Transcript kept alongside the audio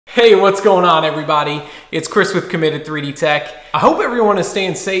Hey, what's going on everybody? It's Chris with Committed 3D Tech. I hope everyone is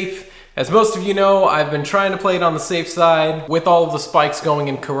staying safe. As most of you know, I've been trying to play it on the safe side with all of the spikes going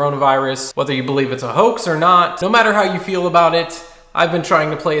in coronavirus. Whether you believe it's a hoax or not, no matter how you feel about it, I've been trying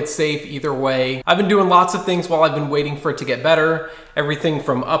to play it safe either way. I've been doing lots of things while I've been waiting for it to get better. Everything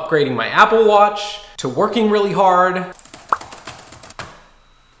from upgrading my Apple Watch to working really hard,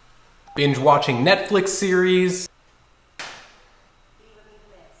 binge watching Netflix series,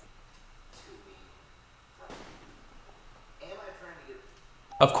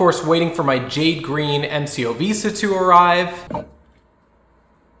 of course, waiting for my Jade Green MCO visa to arrive.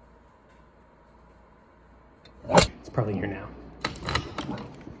 It's probably here now.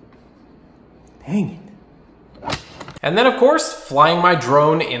 Dang it. And then, of course, flying my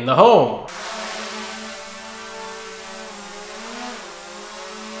drone in the home.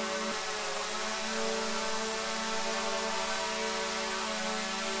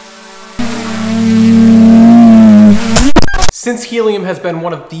 Since Helium has been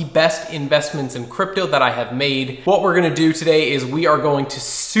one of the best investments in crypto that I have made, what we're gonna do today is we are going to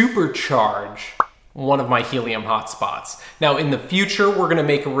supercharge one of my Helium hotspots. Now in the future, we're gonna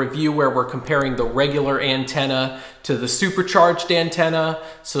make a review where we're comparing the regular antenna to the supercharged antenna.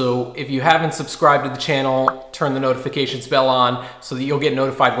 So if you haven't subscribed to the channel, turn the notifications bell on so that you'll get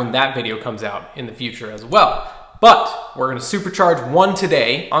notified when that video comes out in the future as well. But we're gonna supercharge one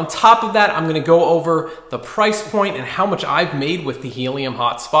today. On top of that, I'm gonna go over the price point and how much I've made with the Helium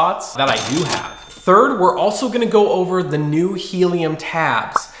hotspots that I do have. Third, we're also gonna go over the new Helium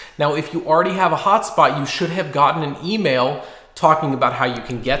tabs. Now, if you already have a hotspot, you should have gotten an email talking about how you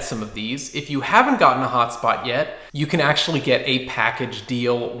can get some of these. If you haven't gotten a hotspot yet, you can actually get a package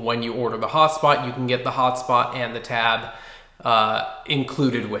deal when you order the hotspot. You can get the hotspot and the tab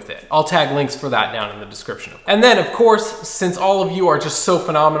included with it. I'll tag links for that down in the description. And then of course, since all of you are just so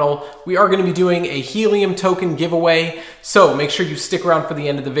phenomenal, we are gonna be doing a Helium token giveaway. So make sure you stick around for the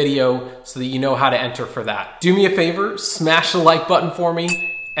end of the video so that you know how to enter for that. Do me a favor, smash the like button for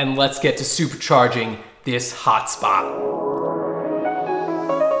me, and let's get to supercharging this hotspot.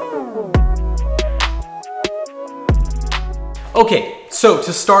 Okay, so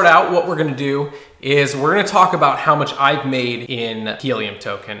to start out, what we're gonna do is we're gonna talk about how much I've made in Helium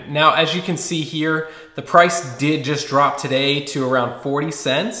token. Now, as you can see here, the price did just drop today to around 40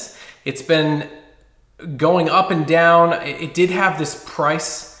 cents. It's been going up and down. It did have this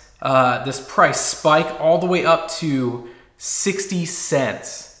price spike all the way up to 60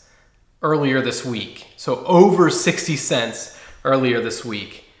 cents earlier this week. So over 60 cents earlier this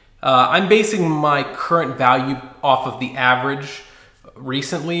week. I'm basing my current value off of the average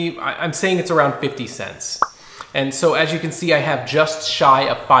recently. I'm saying it's around 50 cents. And so as you can see, I have just shy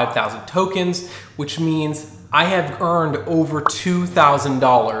of 5,000 tokens, which means I have earned over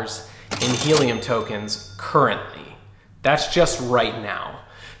 $2,000 in Helium tokens currently. That's just right now.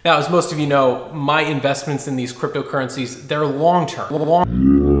 Now, as most of you know, my investments in these cryptocurrencies, they're long-term.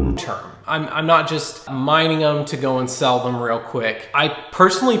 I'm not just mining them to go and sell them real quick. I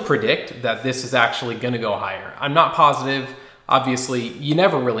personally predict that this is actually gonna go higher. I'm not positive. Obviously, you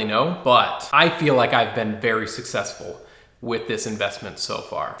never really know, but I feel like I've been very successful with this investment so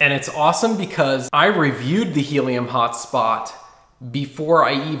far. And it's awesome because I reviewed the Helium hotspot before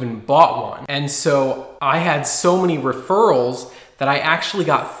I even bought one. And so I had so many referrals that I actually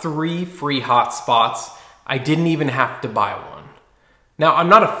got 3 free hotspots. I didn't even have to buy one. Now, I'm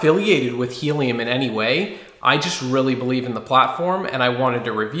not affiliated with Helium in any way. I just really believe in the platform and I wanted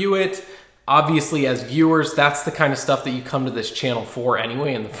to review it. Obviously, as viewers, that's the kind of stuff that you come to this channel for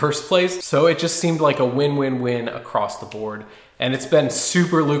anyway in the first place. So it just seemed like a win-win-win across the board. And it's been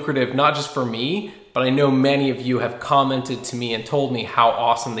super lucrative, not just for me, but I know many of you have commented to me and told me how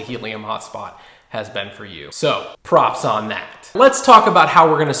awesome the Helium hotspot has been for you. So props on that. Let's talk about how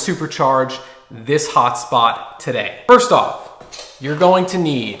we're gonna supercharge this hotspot today. First off, you're going to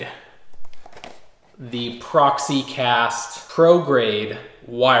need the ProxyCast Pro Grade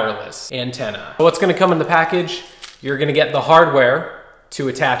wireless antenna. So what's gonna come in the package? You're gonna get the hardware to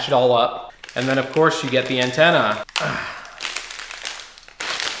attach it all up. And then of course you get the antenna.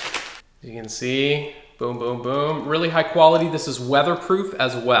 You can see, boom, boom, boom. Really high quality. This is weatherproof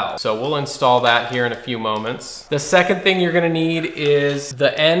as well. So we'll install that here in a few moments. The second thing you're gonna need is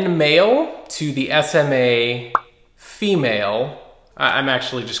the N male to the SMA female. I'm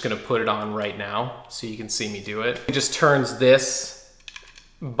actually just gonna put it on right now so you can see me do it. It just turns this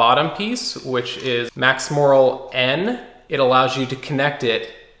bottom piece, which is Maxmoral N. It allows you to connect it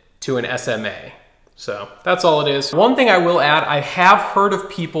to an SMA. So that's all it is. One thing I will add, I have heard of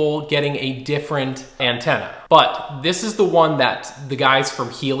people getting a different antenna, but this is the one that the guys from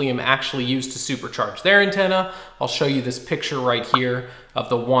Helium actually used to supercharge their antenna. I'll show you this picture right here of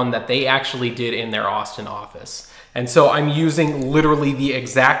the one that they actually did in their Austin office. And so I'm using literally the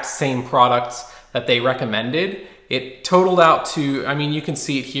exact same products that they recommended. It totaled out to, I mean, you can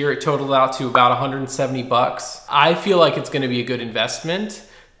see it here, it totaled out to about 170 bucks. I feel like it's gonna be a good investment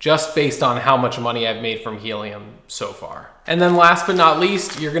just based on how much money I've made from Helium so far. And then last but not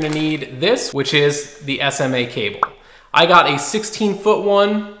least, you're gonna need this, which is the SMA cable. I got a 16-foot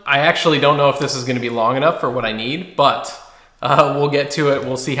one. I actually don't know if this is gonna be long enough for what I need, but we'll get to it,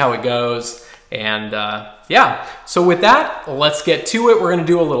 we'll see how it goes. And yeah, so with that, let's get to it. We're gonna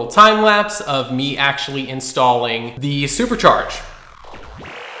do a little time lapse of me actually installing the Supercharge.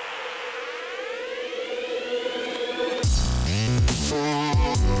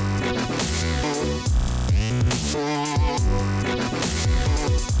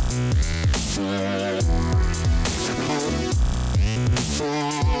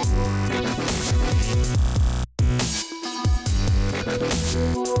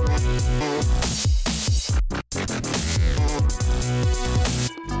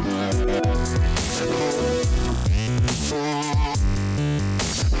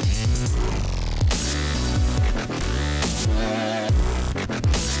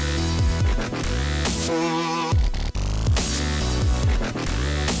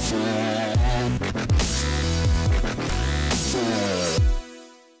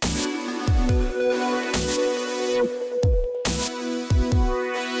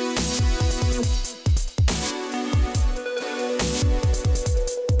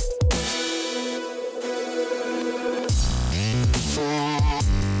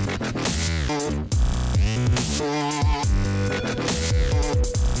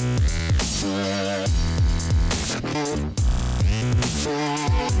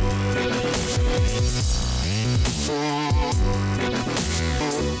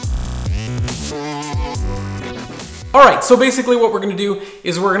 All right, so basically what we're gonna do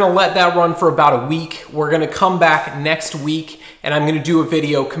is we're gonna let that run for about a week. We're gonna come back next week and I'm gonna do a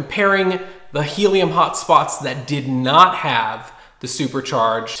video comparing the Helium Hotspots that did not have the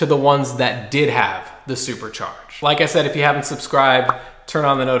Supercharge to the ones that did have the Supercharge. Like I said, if you haven't subscribed, turn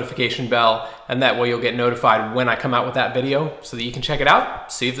on the notification bell, and that way you'll get notified when I come out with that video so that you can check it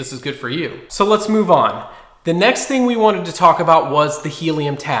out, see if this is good for you. So let's move on. The next thing we wanted to talk about was the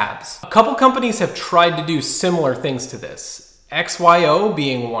Helium tabs. A couple companies have tried to do similar things to this, XYO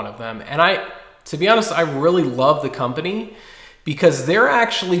being one of them. And to be honest, I really love the company because they're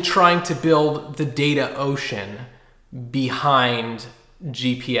actually trying to build the data ocean behind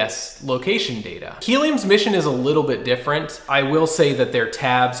GPS location data. Helium's mission is a little bit different. I will say that their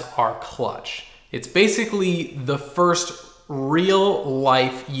tabs are clutch. It's basically the first real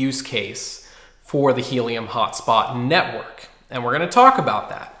life use case for the Helium Hotspot network. And we're gonna talk about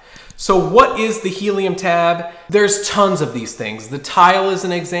that. So what is the Helium tab? There's tons of these things. The Tile is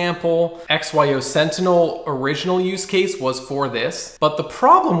an example. XYO Sentinel original use case was for this. But the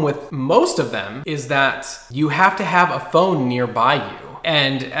problem with most of them is that you have to have a phone nearby you.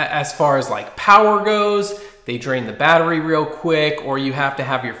 And as far as like power goes, they drain the battery real quick, or you have to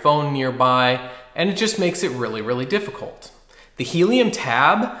have your phone nearby, and it just makes it really, really difficult. The Helium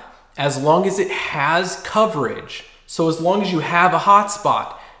tab, as long as it has coverage, so as long as you have a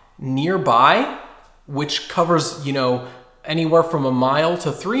hotspot nearby, which covers, you know, anywhere from 1 mile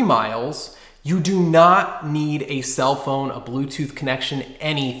to 3 miles, you do not need a cell phone, a Bluetooth connection,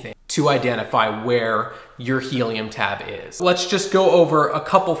 anything to identify where your Helium tab is. Let's just go over a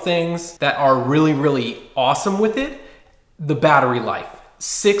couple things that are really, really awesome with it. The battery life,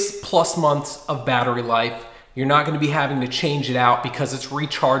 6+ months of battery life. You're not going to be having to change it out because it's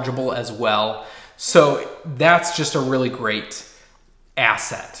rechargeable as well. So that's just a really great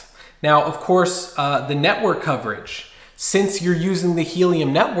asset. Now, of course, the network coverage. Since you're using the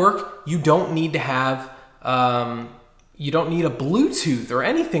Helium network, you don't need to have, you don't need a Bluetooth or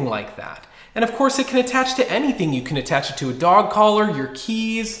anything like that. And of course, it can attach to anything. You can attach it to a dog collar, your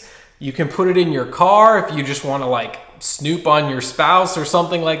keys. You can put it in your car if you just want to like snoop on your spouse or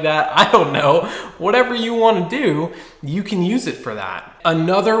something like that. I don't know. Whatever you want to do, you can use it for that.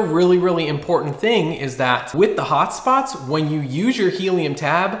 Another really, really important thing is that with the hotspots, when you use your Helium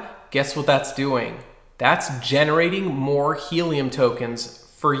tab, guess what that's doing? That's generating more Helium tokens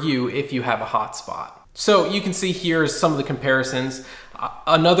for you if you have a hotspot. So you can see here is some of the comparisons.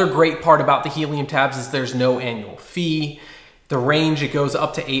 Another great part about the Helium tabs is there's no annual fee. The range, it goes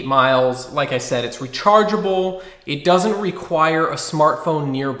up to 8 miles. Like I said, it's rechargeable. It doesn't require a smartphone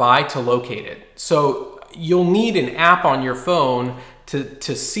nearby to locate it. So you'll need an app on your phone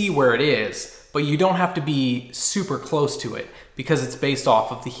to see where it is, but you don't have to be super close to it because it's based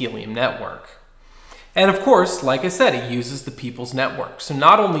off of the Helium network. And of course, like I said, it uses the people's network. So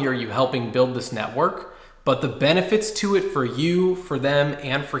not only are you helping build this network, but the benefits to it for you, for them,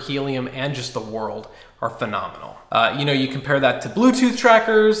 and for Helium, and just the world are phenomenal. You know, you compare that to Bluetooth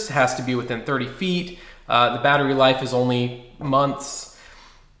trackers, has to be within 30 feet. The battery life is only months.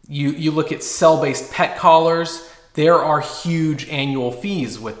 You look at cell-based pet collars, there are huge annual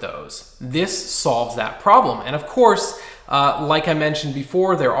fees with those. This solves that problem. And of course, like I mentioned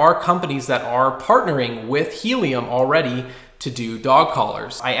before, there are companies that are partnering with Helium already to do dog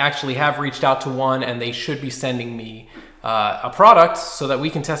collars. I actually have reached out to one, and they should be sending me a product so that we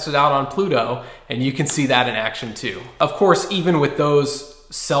can test it out on Pluto, and you can see that in action too. Of course, even with those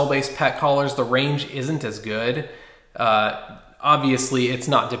cell-based pet collars, the range isn't as good. Obviously, it's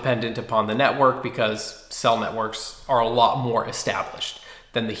not dependent upon the network because cell networks are a lot more established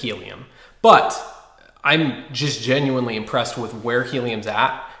than the Helium. But I'm just genuinely impressed with where Helium's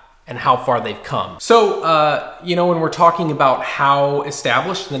at and how far they've come. So, you know, when we're talking about how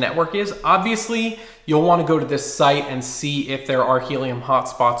established the network is, obviously you'll want to go to this site and see if there are Helium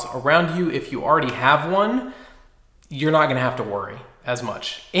hotspots around you. If you already have one, you're not going to have to worry as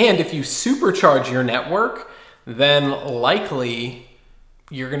much. And if you supercharge your network, then likely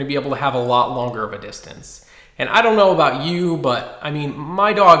you're going to be able to have a lot longer of a distance. And I don't know about you, but I mean,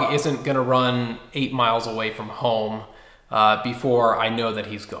 my dog isn't going to run 8 miles away from home before I know that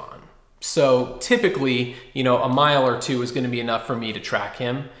he's gone. So typically, you know, a mile or two is going to be enough for me to track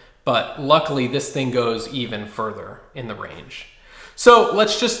him. But luckily, this thing goes even further in the range. So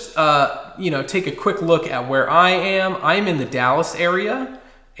let's just, you know, take a quick look at where I am. I'm in the Dallas area.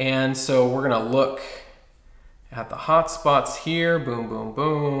 And so we're going to look at the hotspots here. Boom, boom,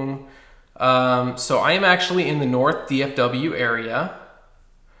 boom. So I am actually in the North DFW area.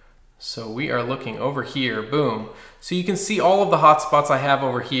 So we are looking over here. Boom. So you can see all of the hotspots I have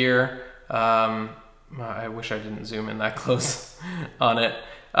over here. I wish I didn't zoom in that close on it.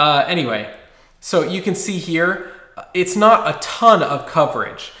 Anyway, so you can see here, it's not a ton of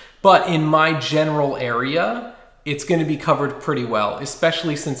coverage, but in my general area, it's going to be covered pretty well,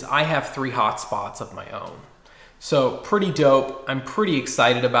 especially since I have 3 hotspots of my own. So pretty dope. I'm pretty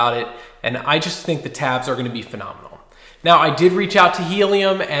excited about it, and I just think the tabs are going to be phenomenal. Now, I did reach out to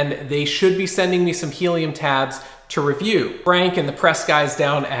Helium, and they should be sending me some Helium tabs to review. Frank and the press guys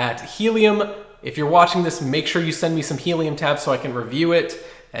down at Helium, if you're watching this, make sure you send me some Helium tabs so I can review it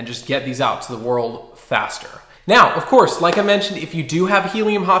and just get these out to the world faster. Now, of course, like I mentioned, if you do have a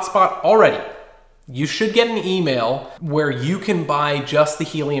Helium hotspot already, you should get an email where you can buy just the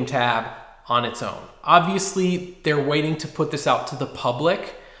Helium tab on its own. Obviously, they're waiting to put this out to the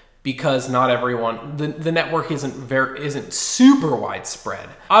public because not everyone, the network isn't super widespread.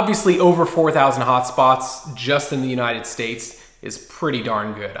 Obviously, over 4,000 hotspots just in the United States is pretty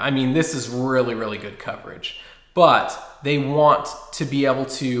darn good. I mean, this is really, really good coverage. But they want to be able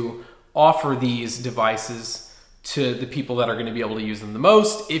to offer these devices to the people that are going to be able to use them the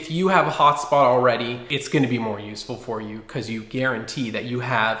most. If you have a hotspot already, it's going to be more useful for you because you guarantee that you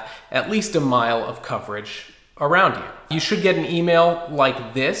have at least a mile of coverage around you. You should get an email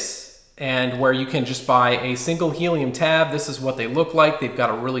like this, and where you can just buy a single Helium tab. This is what they look like. They've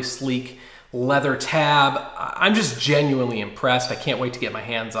got a really sleek leather tab. I'm just genuinely impressed. I can't wait to get my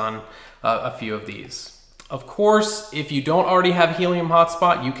hands on a few of these. Of course, if you don't already have a Helium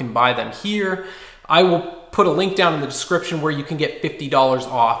hotspot, you can buy them here. I will put a link down in the description where you can get $50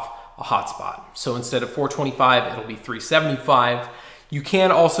 off a hotspot. So instead of $425, it'll be $375. You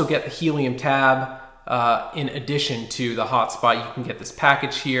can also get the Helium tab in addition to the hotspot. You can get this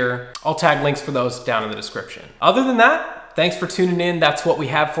package here. I'll tag links for those down in the description. Other than that, thanks for tuning in. That's what we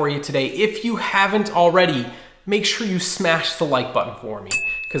have for you today. If you haven't already, make sure you smash the like button for me,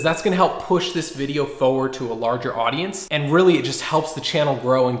 because that's going to help push this video forward to a larger audience. And really, it just helps the channel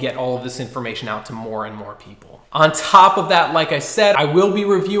grow and get all of this information out to more and more people. On top of that, like I said, I will be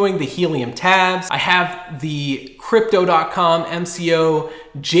reviewing the Helium tabs. I have the Crypto.com MCO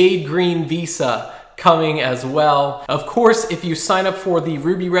Jade Green Visa coming as well. Of course, if you sign up for the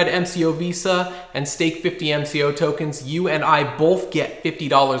Ruby Red MCO Visa and stake 50 MCO tokens, you and I both get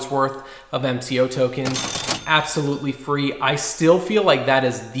 $50 worth of MCO tokens, absolutely free. I still feel like that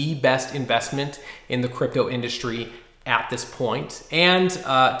is the best investment in the crypto industry at this point. And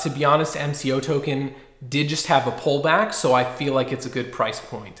to be honest, MCO token did just have a pullback, so I feel like it's a good price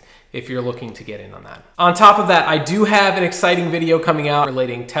point if you're looking to get in on that. On top of that, I do have an exciting video coming out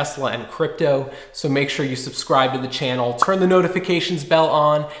relating Tesla and crypto, so make sure you subscribe to the channel, turn the notifications bell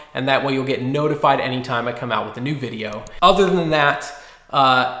on, and that way you'll get notified anytime I come out with a new video. Other than that,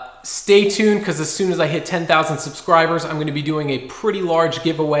 stay tuned, because as soon as I hit 10,000 subscribers, I'm gonna be doing a pretty large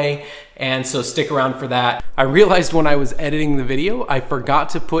giveaway, and so stick around for that. I realized when I was editing the video, I forgot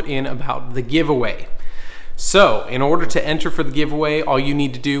to put in about the giveaway. So in order to enter for the giveaway, all you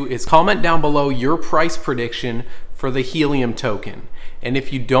need to do is comment down below your price prediction for the Helium token. And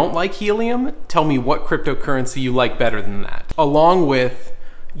if you don't like Helium, tell me what cryptocurrency you like better than that, along with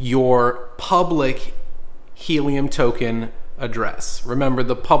your public Helium token address. Remember,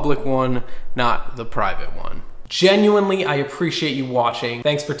 the public one, not the private one. Genuinely, I appreciate you watching.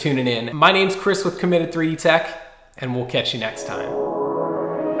 Thanks for tuning in. My name's Chris with Committed 3D Tech, and we'll catch you next time.